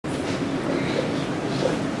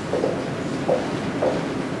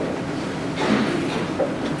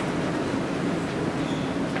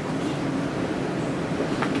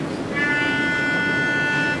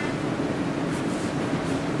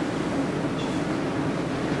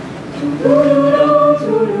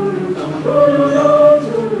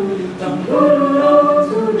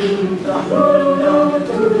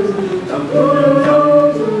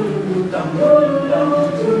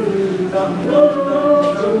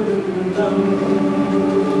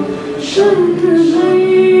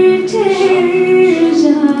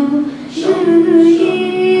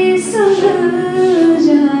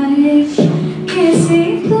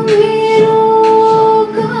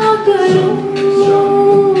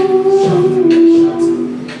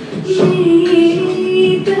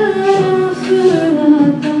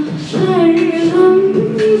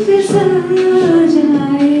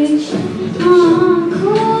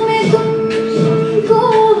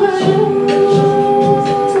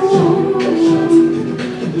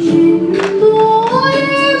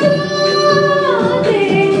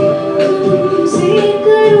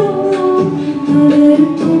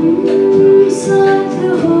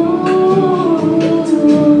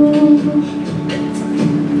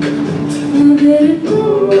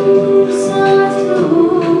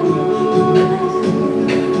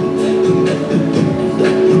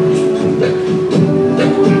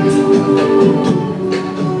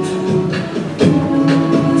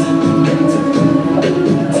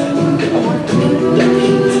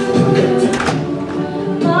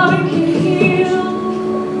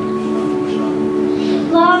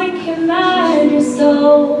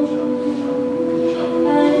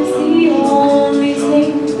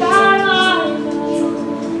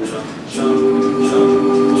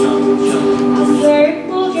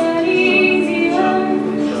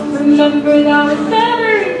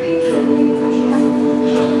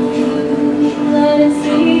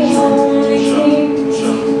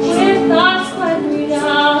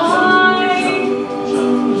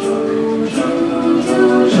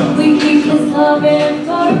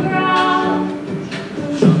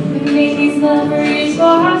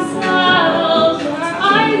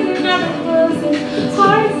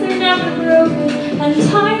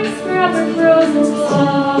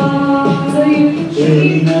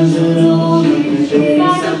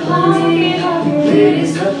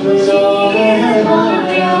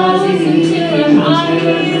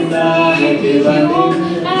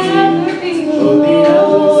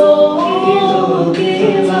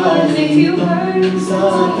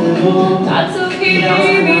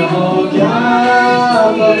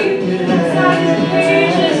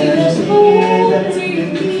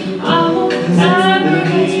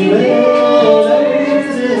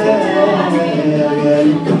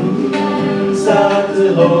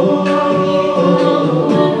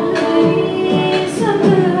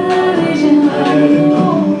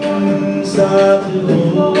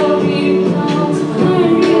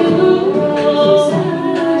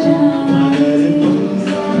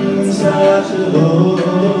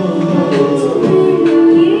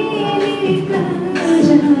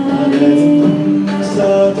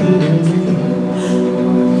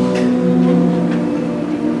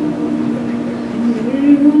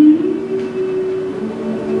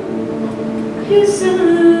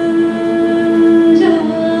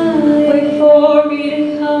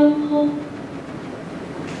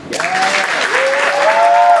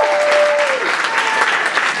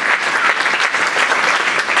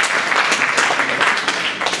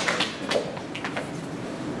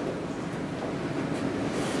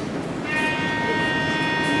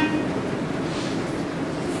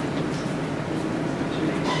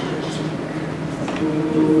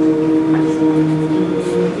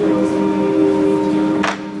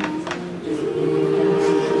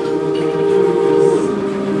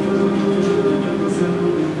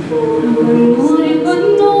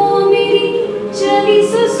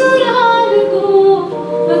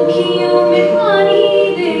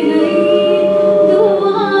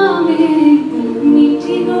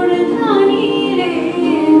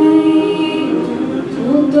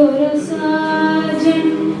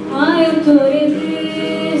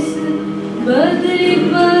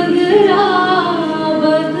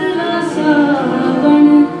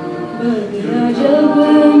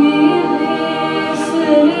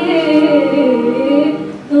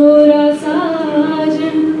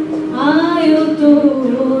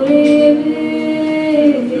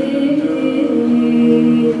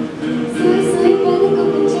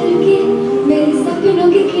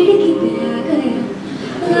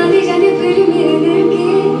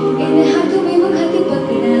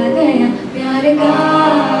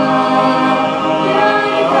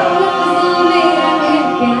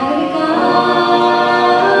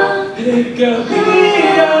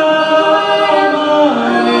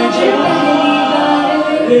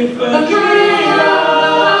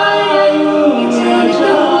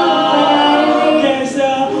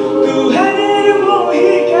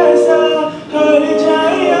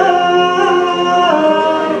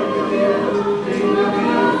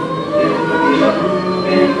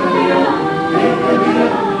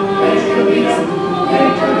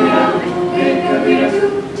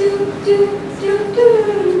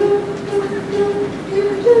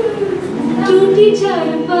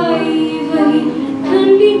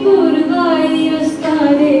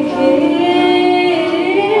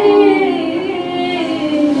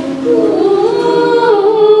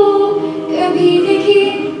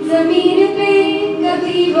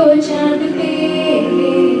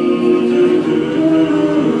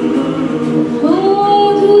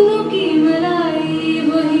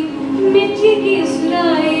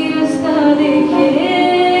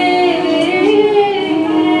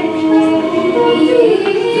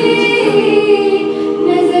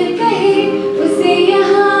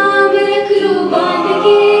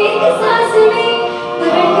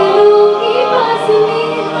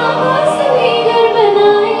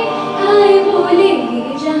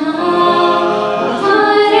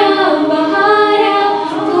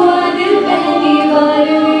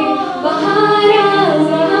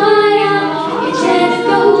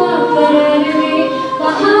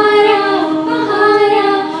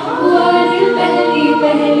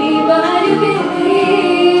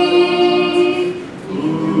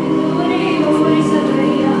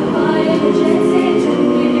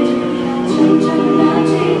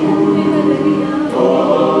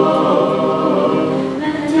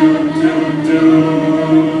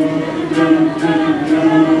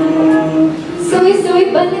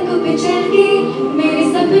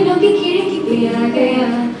दिलों की खिड़की पे आ गया,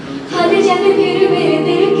 खाते जाते फिर मेरे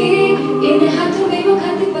दिल के इन हाथों में वो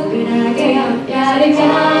खत पकड़ा गया। प्यार का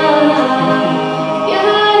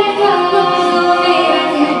मेरा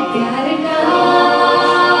है प्यार का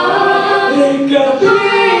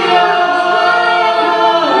कबीरा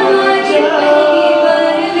हमारी पहली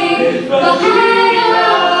बार में बहारा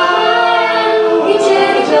ये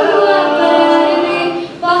चैन हुआ प्यार में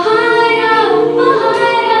बहारा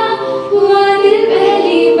बहारा हुआ दिल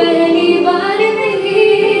पहली बार में।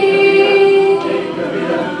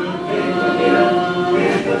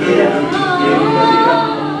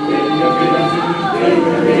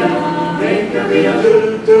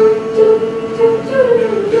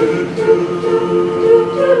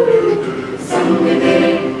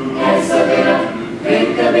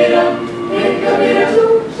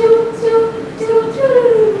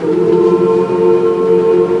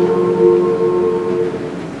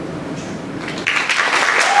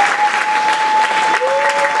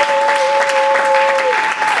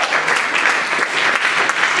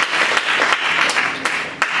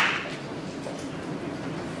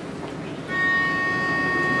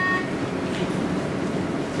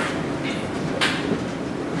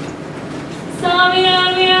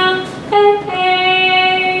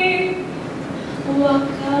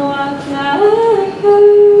 Waka waka,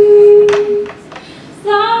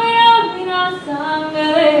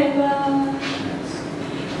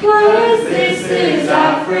 cause this is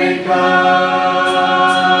Africa.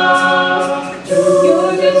 You're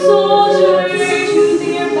a good soldier,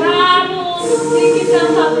 choosing your battles, make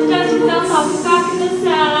yourself up and dust yourself off, back in the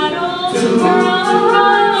saddle. You're on the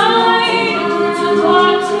front line,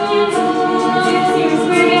 watching, it's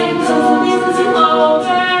great, this isn't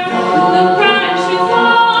over. The pressure's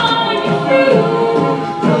on you.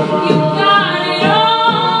 You got it all.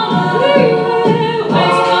 Wake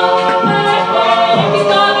up, if you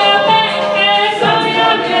got it back,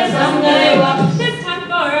 someday, this time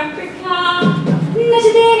for Africa.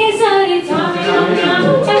 Nachde ne saare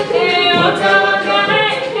Waka waka,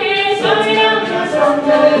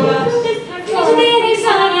 someday, nachde ne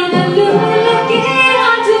saare lallu lage,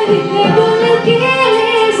 aaj hille dul ke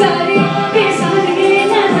saare nazare.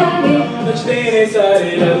 Nachde ne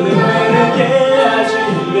saare lallu lage, aaj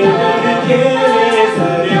hille dul ke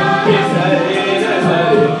saare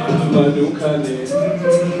nazare. Madhu khane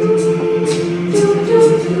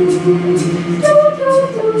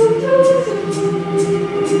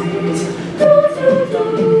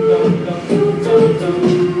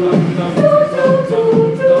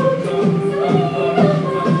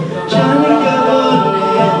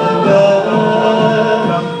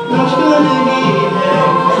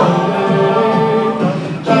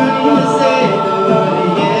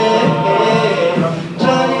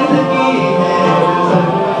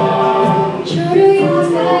छोड़ो ये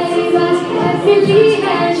सारी बात हंसती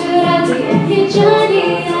है चुराती ये जाने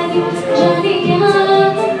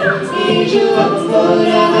ये जो हो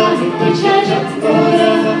रहा है कुछ अजब हो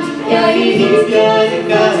रहा क्या ये प्यार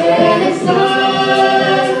का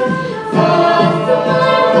एहसास।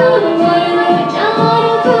 आसमान को और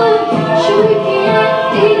चांद को छू के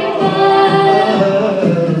तेरे पास,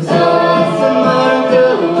 आसमान को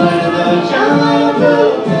और चांद को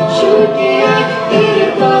छू के तेरे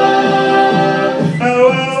पास।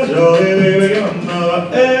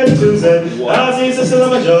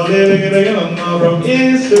 From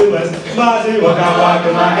east to west, waka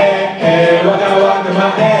waka my head, waka waka my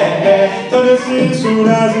head. So this is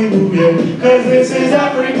Surazi Bubye, cause this is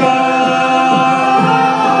Africa.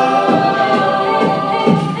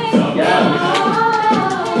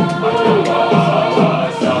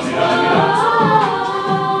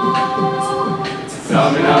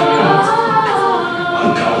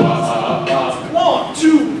 One,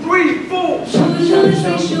 two, three, four.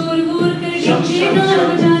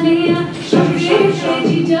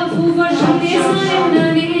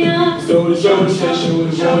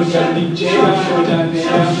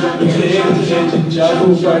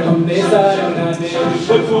 हमने सारे बनाने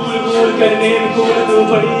फूल फूल करने में फूल तू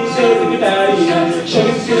बड़ी तेज गिटारी है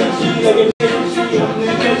शगन की लगे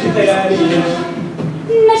हमने कैसी तैयारी है।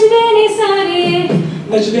 नचदे ने सारे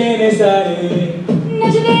नचदे ने सारे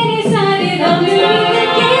नचदे ने सारे रंग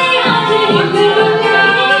के आज हिल डुले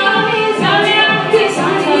सारे के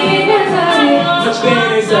सारे नजारे। नचदे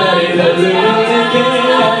ने सारे रंग के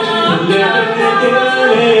आज हिल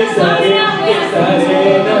डुले सारे के सारे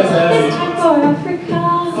नजारे। For Africa,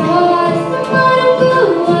 आसमान को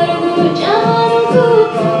और चांद को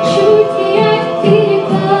छू के तेरे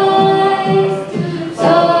पास,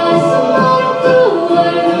 आसमान को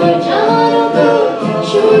और चांद को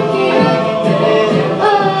छू के तेरे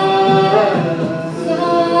पास।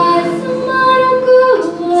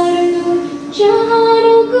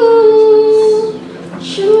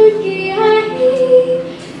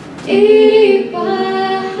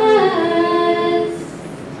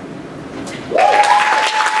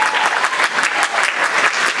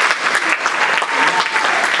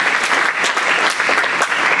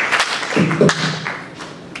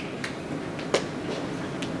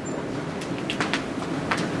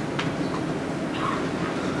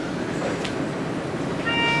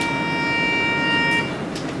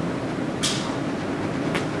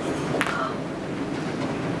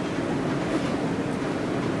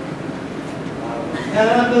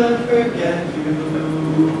 forget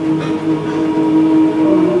you.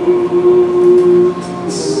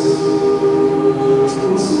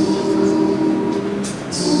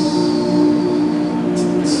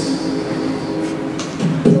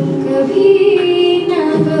 कभी ना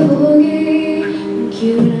कहोगे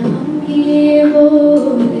क्यों ना हम ये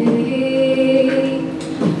बोले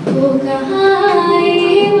वो कहाँ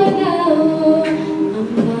ये बताओ हम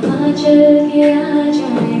वहाँ चल के आ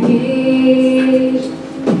जाएंगे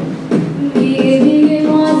भीगे भीगे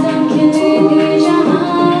मौसम खिले थे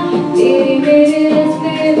जहाँ तेरे मेरे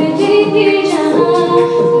रास्ते में थे जहाँ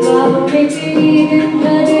बाहों में तेरी दिन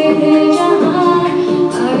भरे थे जहाँ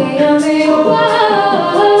आ गया मेरा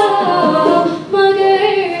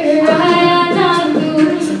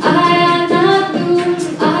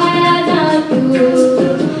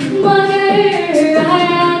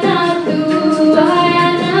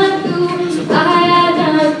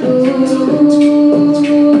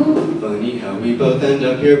End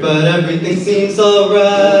up here, but everything seems alright.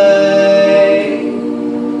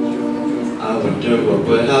 I wonder what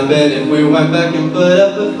would happen if we went back and put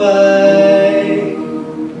up a fight.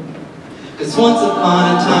 Cause once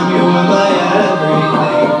upon a time you were my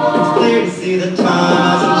everything. It's clear to see the time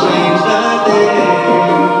hasn't changed a thing.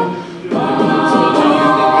 Do you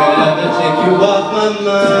think I'd ever take you off my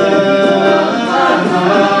mind?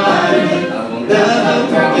 I will never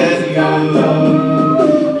forget you.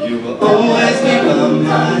 Always be by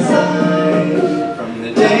my side. From the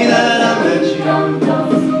day that I met you, I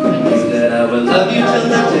knew that I would love you till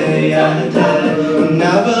the day I die. And I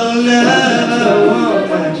will never want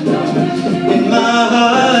that you. In my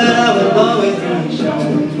heart I will always be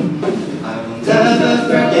shown. I will never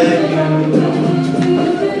forget you.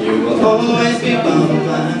 You will always be by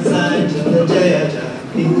my side till the day I die.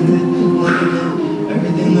 Feeling it, loving it,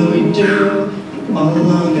 everything that we do. All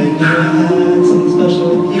along I knew I had something special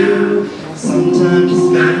with you. Sometimes just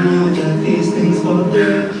gotta know that these things fall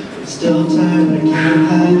through. I'm still tired, but I can't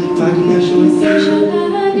hide my connection with you.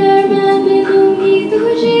 अगर मैं मिलूंगी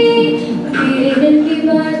तुझे तेरे दिल की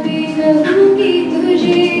बातें कहूंगी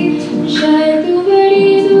तुझे शायद तू बड़ी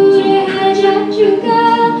दूर है जा चुका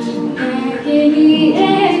मैं अकेली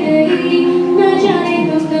रह गई न जाने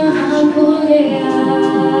तू कहाँ खो गया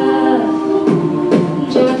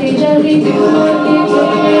जाते जाते तू आके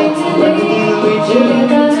चले चलता है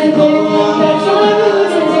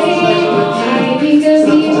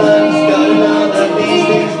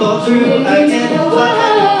True, I can't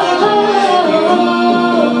fight.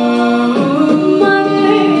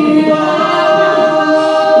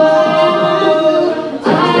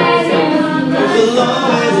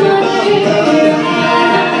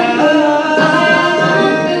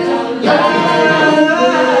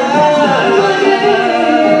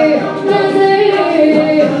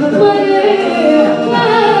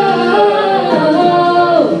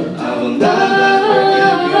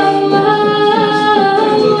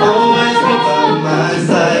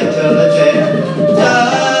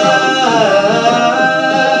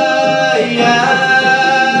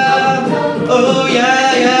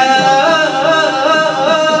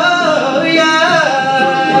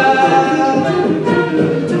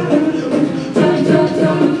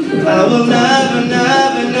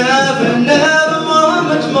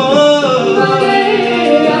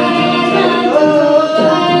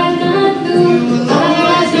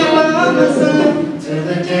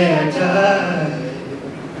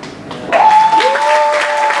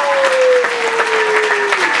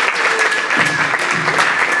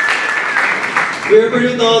 We're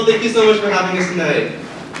Purdue Taal. Thank you so much for having us tonight.